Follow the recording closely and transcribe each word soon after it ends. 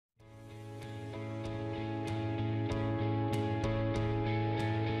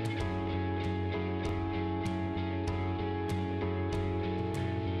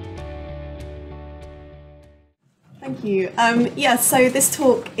Thank you. Yeah, so this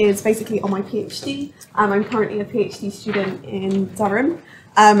talk is basically on my PhD. I'm currently a PhD student in Durham,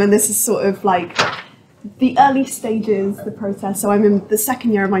 and this is sort of like the early stages, the process. So I'm in the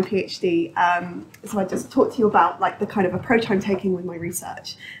second year of my PhD, so I just talked to you about like the kind of approach I'm taking with my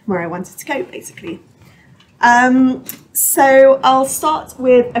research, where I wanted to go, basically. So I'll start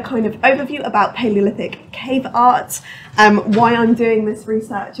with a kind of overview about Paleolithic cave art, why I'm doing this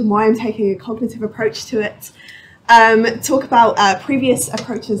research and why I'm taking a cognitive approach to it. Talk about previous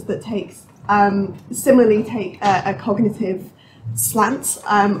approaches that similarly take a cognitive slant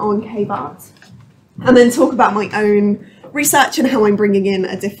on cave art, and then talk about my own research and how I'm bringing in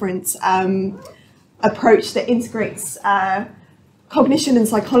a different approach that integrates cognition and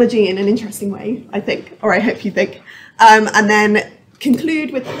psychology in an interesting way, I think, or I hope you think, and then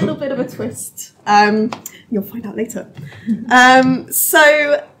conclude with a little bit of a twist. You'll find out later.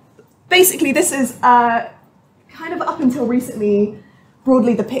 So basically this is kind of up until recently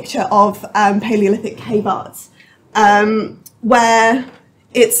broadly the picture of Paleolithic cave art, where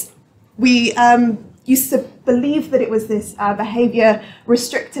we used to believe that it was this behaviour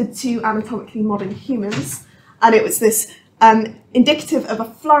restricted to anatomically modern humans, and it was this indicative of a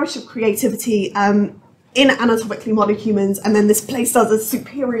flourish of creativity in anatomically modern humans, and then this placed us as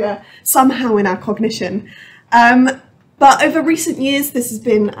superior somehow in our cognition. But over recent years, this has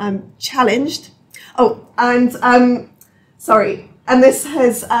been challenged. Oh, and and this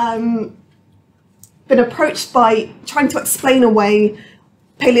has been approached by trying to explain away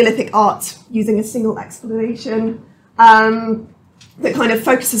Paleolithic art using a single explanation that kind of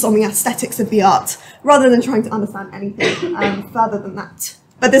focuses on the aesthetics of the art rather than trying to understand anything further than that.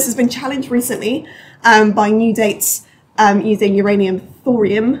 But this has been challenged recently by new dates using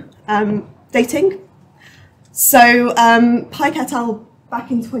uranium-thorium dating. So Pike et al. Back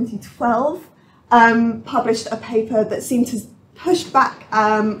in 2012 published a paper that seemed to push back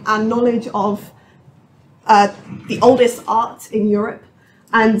our knowledge of the oldest art in Europe,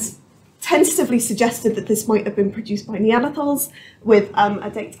 and tentatively suggested that this might have been produced by Neanderthals with a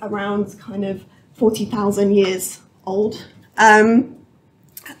date around kind of 40,000 years old. And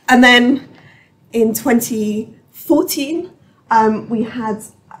then in 2014, we had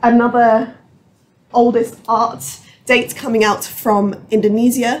another oldest art date coming out from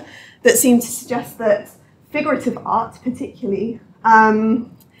Indonesia that seemed to suggest that figurative art particularly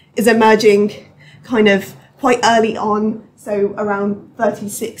is emerging kind of quite early on, so around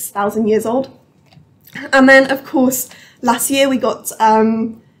 36,000 years old. And then, of course, last year we got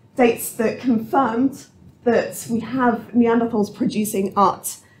dates that confirmed that we have Neanderthals producing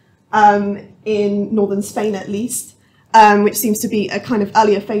art in northern Spain at least, which seems to be a kind of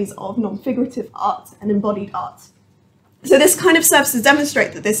earlier phase of non-figurative art and embodied art. So this kind of serves to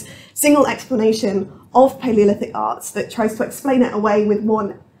demonstrate that this single explanation of Paleolithic art that tries to explain it away with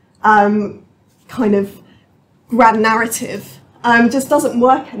one kind of grand narrative just doesn't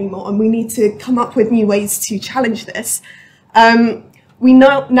work anymore, and we need to come up with new ways to challenge this. We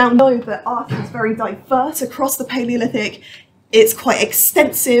now know that art is very diverse across the Paleolithic. It's quite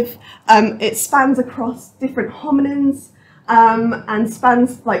extensive. It spans across different hominins and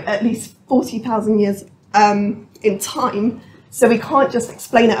spans like at least 40,000 years in time. So we can't just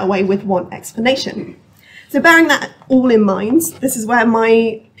explain it away with one explanation. So bearing that all in mind, this is where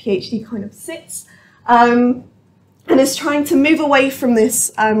my PhD kind of sits. And is trying to move away from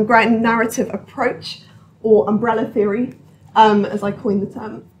this grand narrative approach, or umbrella theory, as I coined the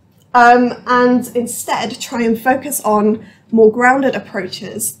term, and instead try and focus on more grounded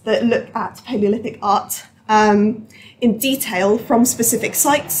approaches that look at Paleolithic art in detail from specific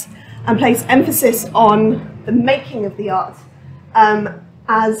sites and place emphasis on the making of the art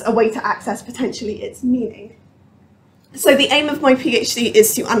as a way to access potentially its meaning. So the aim of my PhD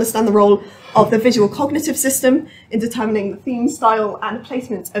is to understand the role of the visual cognitive system in determining the theme, style and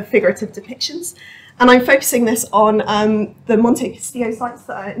placement of figurative depictions. And I'm focusing this on the Monte Castillo sites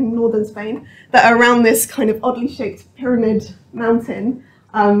that are in northern Spain that are around this kind of oddly shaped pyramid mountain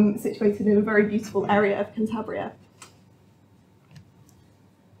situated in a very beautiful area of Cantabria.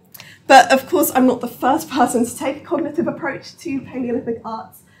 But of course, I'm not the first person to take a cognitive approach to Paleolithic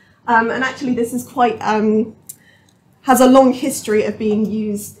art. And actually this is quite has a long history of being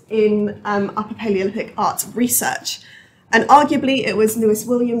used in Upper Paleolithic art research. And arguably it was Lewis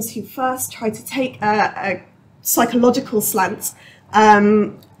Williams who first tried to take a psychological slant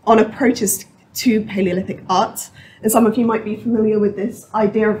on approaches to Paleolithic art. And some of you might be familiar with this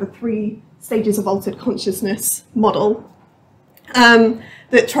idea of the 3 stages of altered consciousness model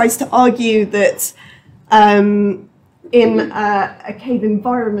that tries to argue that in a cave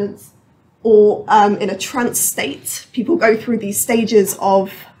environment, or in a trance state. People go through these stages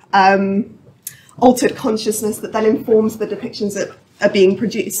of altered consciousness that then informs the depictions that are being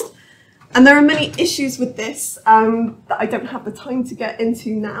produced. And there are many issues with this that I don't have the time to get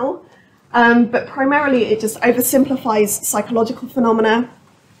into now, but primarily it just oversimplifies psychological phenomena.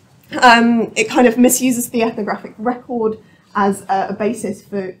 It kind of misuses the ethnographic record as a basis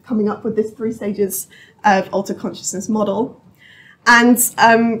for coming up with this 3 stages of altered consciousness model. And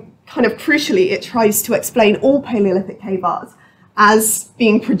kind of crucially, it tries to explain all Paleolithic cave art as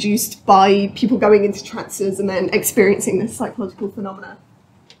being produced by people going into trances and then experiencing this psychological phenomena,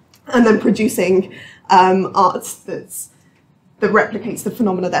 and then producing art that replicates the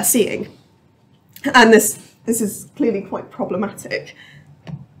phenomena they're seeing. And this is clearly quite problematic.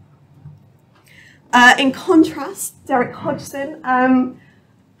 In contrast, Derek Hodgson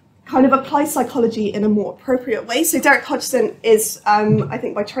kind of applies psychology in a more appropriate way. So Derek Hodgson is, I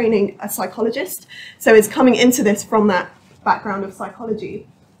think, by training a psychologist, so is coming into this from that background of psychology.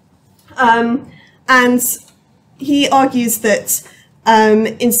 And he argues that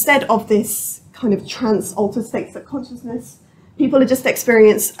instead of this kind of trance altered states of consciousness, people are just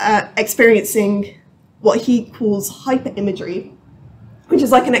experiencing what he calls hyper-imagery, which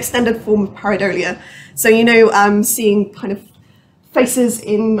is like an extended form of pareidolia. So, you know, seeing kind of faces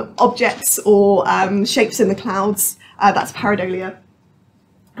in objects or shapes in the clouds, that's pareidolia.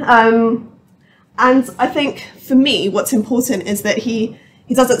 And I think, for me, what's important is that he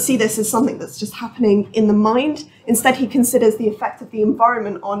doesn't see this as something that's just happening in the mind. Instead, he considers the effect of the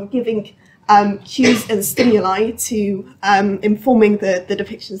environment on giving cues and stimuli to informing the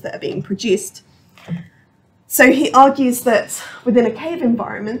depictions that are being produced. So he argues that within a cave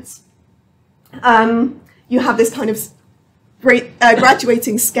environment, you have this kind of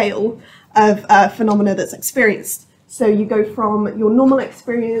graduating scale of phenomena that's experienced. So you go from your normal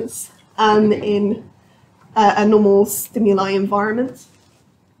experience in a normal stimuli environment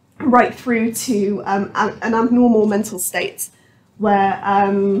right through to an abnormal mental state where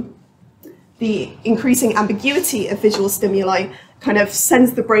the increasing ambiguity of visual stimuli kind of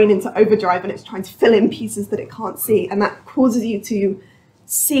sends the brain into overdrive, and it's trying to fill in pieces that it can't see, and that causes you to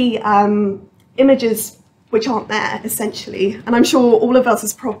see images which aren't there, essentially. And I'm sure all of us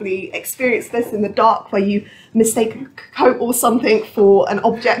has probably experienced this in the dark, where you mistake a coat or something for an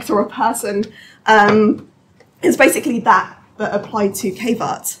object or a person. It's basically that, but applied to cave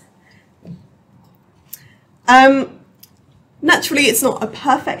art. Naturally, it's not a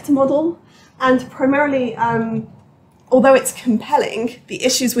perfect model, and primarily, although it's compelling, the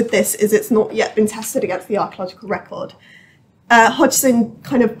issues with this is it's not yet been tested against the archaeological record. Hodgson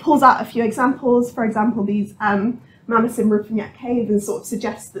kind of pulls out a few examples, for example, these mammoths in Rufignac Cave, and sort of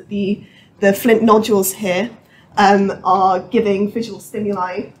suggests that the flint nodules here are giving visual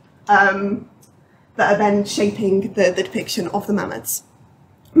stimuli that are then shaping the depiction of the mammoths.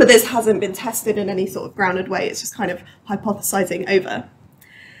 But this hasn't been tested in any sort of grounded way, it's just kind of hypothesizing over.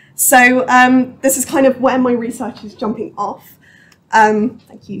 So this is kind of where my research is jumping off,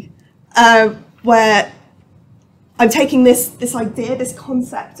 thank you, where I'm taking this idea, this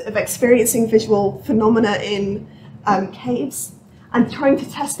concept of experiencing visual phenomena in caves, and trying to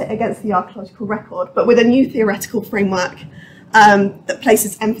test it against the archaeological record, but with a new theoretical framework that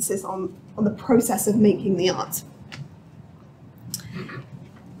places emphasis on the process of making the art.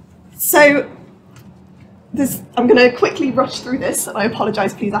 So I'm going to quickly rush through this, and I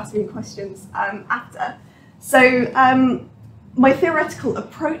apologise, please ask me questions after. So my theoretical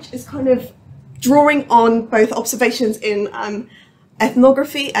approach is kind of drawing on both observations in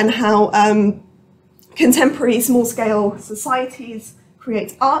ethnography and how contemporary small-scale societies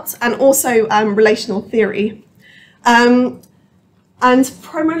create art, and also relational theory. And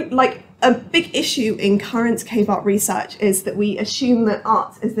primarily, like, a big issue in current cave art research is that we assume that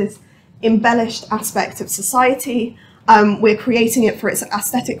art is this embellished aspect of society. We're creating it for its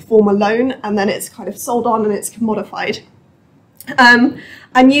aesthetic form alone, and then it's kind of sold on and it's commodified.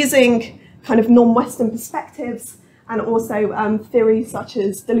 And using kind of non-Western perspectives, and also theories such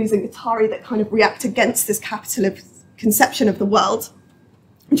as Deleuze and Guattari that kind of react against this capitalist conception of the world,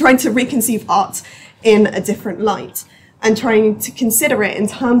 and trying to reconceive art in a different light, and trying to consider it in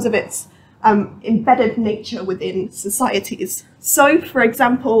terms of its embedded nature within societies. So, for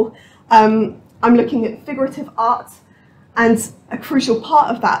example, I'm looking at figurative art, and a crucial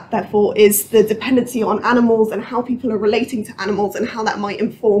part of that, therefore, is the dependency on animals and how people are relating to animals, and how that might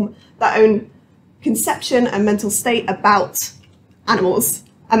inform their own conception and mental state about animals.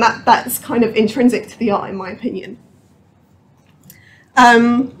 And that's kind of intrinsic to the art, in my opinion.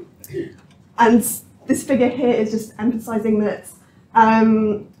 And this figure here is just emphasising that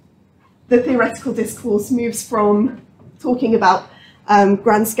the theoretical discourse moves from talking about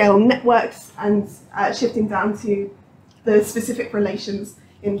grand scale networks and shifting down to the specific relations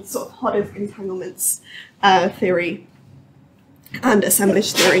in sort of Hodder's entanglements theory and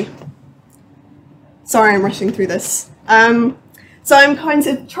assemblage theory. Sorry, I'm rushing through this. So I'm kind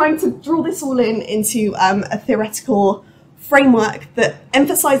of trying to draw this all into a theoretical framework that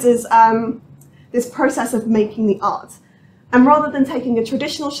emphasises this process of making the art. And rather than taking a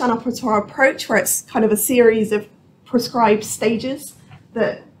traditional chaîne opératoire approach, where it's kind of a series of prescribed stages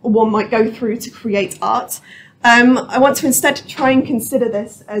that one might go through to create art, I want to instead try and consider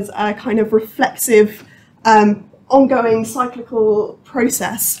this as a kind of reflexive, ongoing cyclical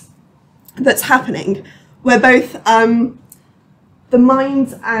process that's happening, where both the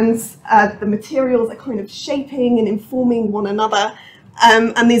mind and the materials are kind of shaping and informing one another,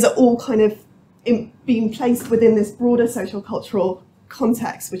 and these are all kind of being placed within this broader social cultural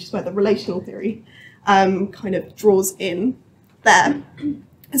context, which is where the relational theory kind of draws in there.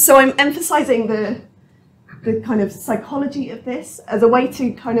 So I'm emphasising the kind of psychology of this as a way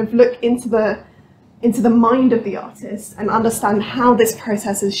to kind of look into the mind of the artist and understand how this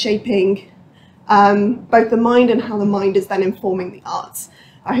process is shaping both the mind and how the mind is then informing the art.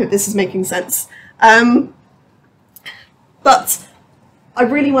 I hope this is making sense. But I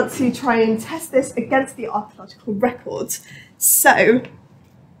really want to try and test this against the archaeological record. So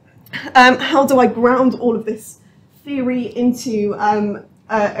how do I ground all of this theory into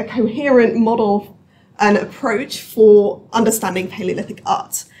a coherent model and approach for understanding Paleolithic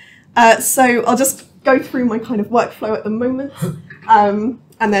art? So I'll just go through my kind of workflow at the moment and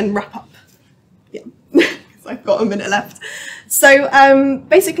then wrap up. Yeah, because I've got a minute left. So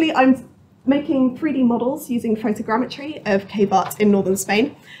basically I'm making 3D models using photogrammetry of cave art in northern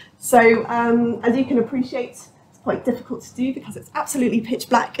Spain. So as you can appreciate, it's quite difficult to do because it's absolutely pitch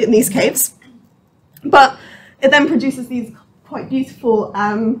black in these caves. But it then produces these quite beautiful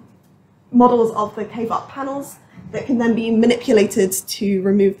models of the cave art panels that can then be manipulated to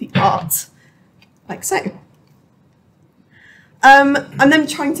remove the art, like so. I'm then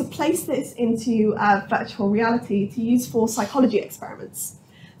trying to place this into virtual reality to use for psychology experiments.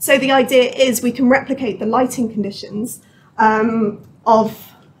 So the idea is we can replicate the lighting conditions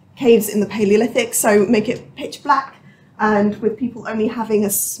of caves in the Paleolithic, so make it pitch black and with people only having a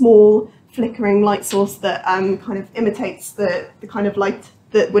small flickering light source that kind of imitates the kind of light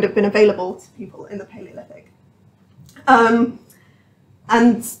that would have been available to people in the Paleolithic. And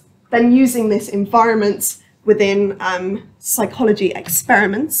then using this environment within psychology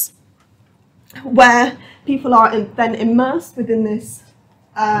experiments, where people are then immersed within this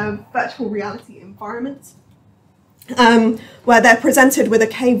virtual reality environment, where they're presented with a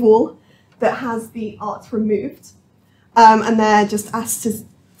cave wall that has the art removed, and they're just asked to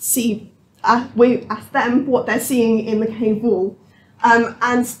see, we ask them what they're seeing in the cave wall,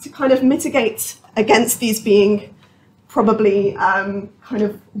 and to kind of mitigate against these being probably kind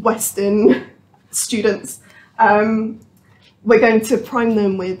of Western students, we're going to prime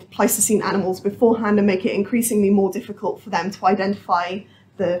them with Pleistocene animals beforehand and make it increasingly more difficult for them to identify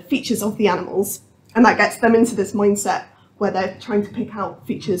the features of the animals. And that gets them into this mindset where they're trying to pick out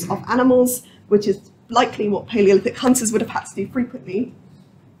features of animals, which is likely what Paleolithic hunters would have had to do frequently,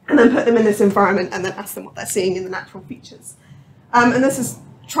 and then put them in this environment and then ask them what they're seeing in the natural features. And this is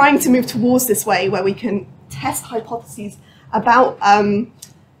trying to move towards this way where we can test hypotheses about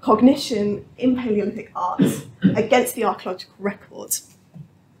cognition in Paleolithic art against the archaeological record.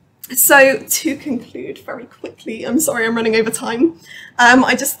 So to conclude very quickly, I'm sorry I'm running over time,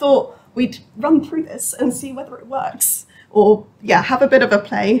 I just thought we'd run through this and see whether it works, or yeah, have a bit of a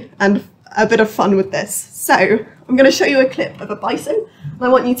play and a bit of fun with this. So I'm going to show you a clip of a bison, and I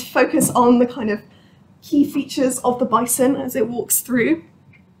want you to focus on the kind of key features of the bison as it walks through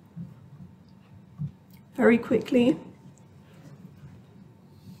very quickly.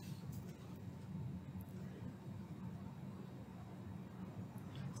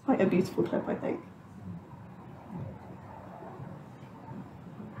 Quite a beautiful clip, I think.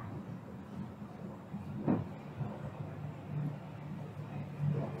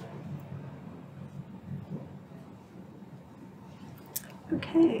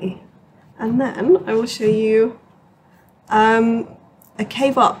 Okay, and then I will show you a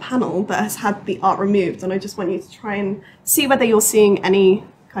cave art panel that has had the art removed, and I just want you to try and see whether you're seeing any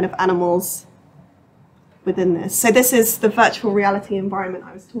kind of animals within this. So this is the virtual reality environment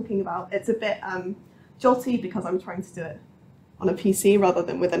I was talking about. It's a bit jolty because I'm trying to do it on a PC rather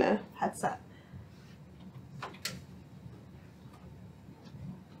than within a headset.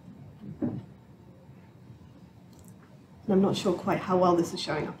 And I'm not sure quite how well this is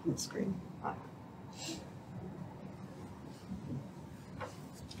showing up on the screen. Right.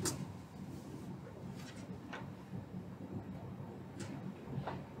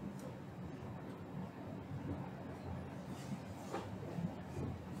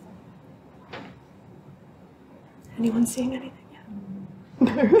 Anyone seeing anything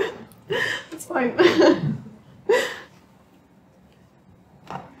yet? No, that's fine.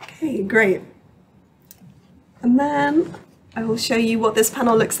 Okay, great. And then I will show you what this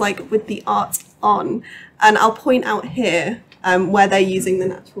panel looks like with the art on. And I'll point out here where they're using the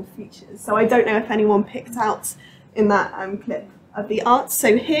natural features. So I don't know if anyone picked out in that clip of the art.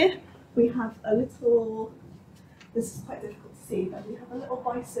 So here we have a little, this is quite difficult to see, but we have a little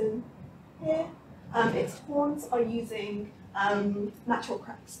bison here. Its horns are using natural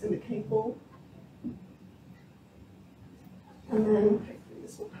cracks in the cave wall. And then hopefully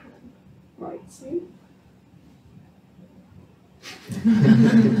this will pan right soon.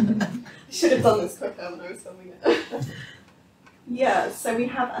 I should have done this quicker when I was filming it. Yeah, so we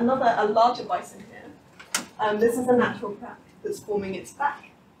have a larger bison here. This is a natural crack that's forming its back.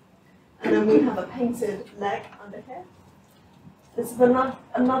 And then we have a painted leg under here. This is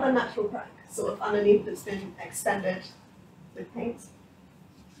another natural crack, sort of underneath, that's been extended with paint.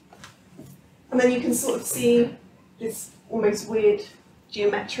 And then you can sort of see this almost weird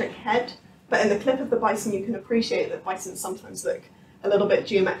geometric head, but in the clip of the bison you can appreciate that bisons sometimes look a little bit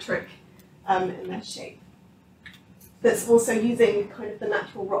geometric in their shape. That's also using kind of the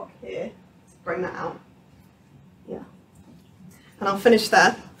natural rock here to bring that out. Yeah. And I'll finish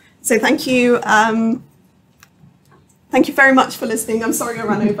there. So thank you. Thank you very much for listening. I'm sorry I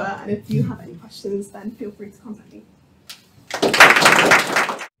ran over, and if you have any questions, then feel free to contact me.